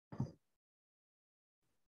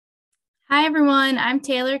Hi, everyone. I'm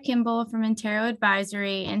Taylor Kimball from Intero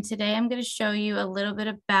Advisory, and today I'm going to show you a little bit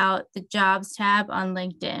about the Jobs tab on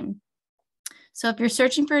LinkedIn. So if you're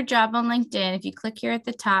searching for a job on LinkedIn, if you click here at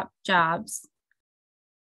the top, Jobs,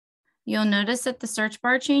 you'll notice that the search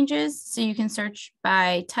bar changes. So you can search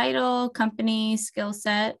by title, company, skill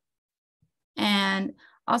set. And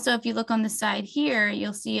also, if you look on the side here,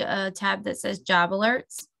 you'll see a tab that says Job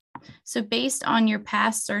Alerts. So based on your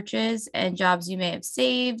past searches and jobs you may have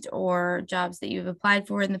saved or jobs that you've applied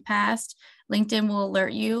for in the past, LinkedIn will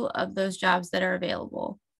alert you of those jobs that are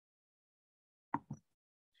available.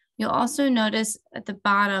 You'll also notice at the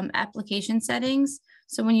bottom application settings.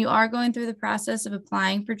 So when you are going through the process of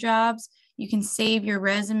applying for jobs, you can save your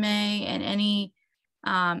resume and any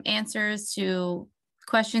answers to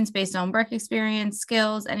questions based on work experience,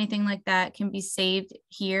 skills, anything like that can be saved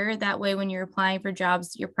here. That way, when you're applying for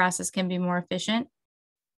jobs, your process can be more efficient.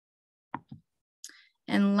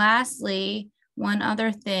 And lastly, one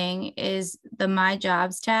other thing is the My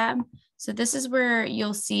Jobs tab. So this is where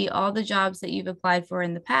you'll see all the jobs that you've applied for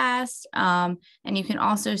in the past. And you can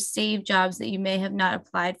also save jobs that you may have not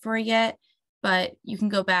applied for yet, but you can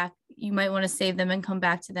go back. You might want to save them and come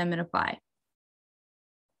back to them and apply.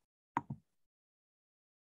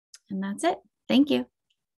 And that's it. Thank you.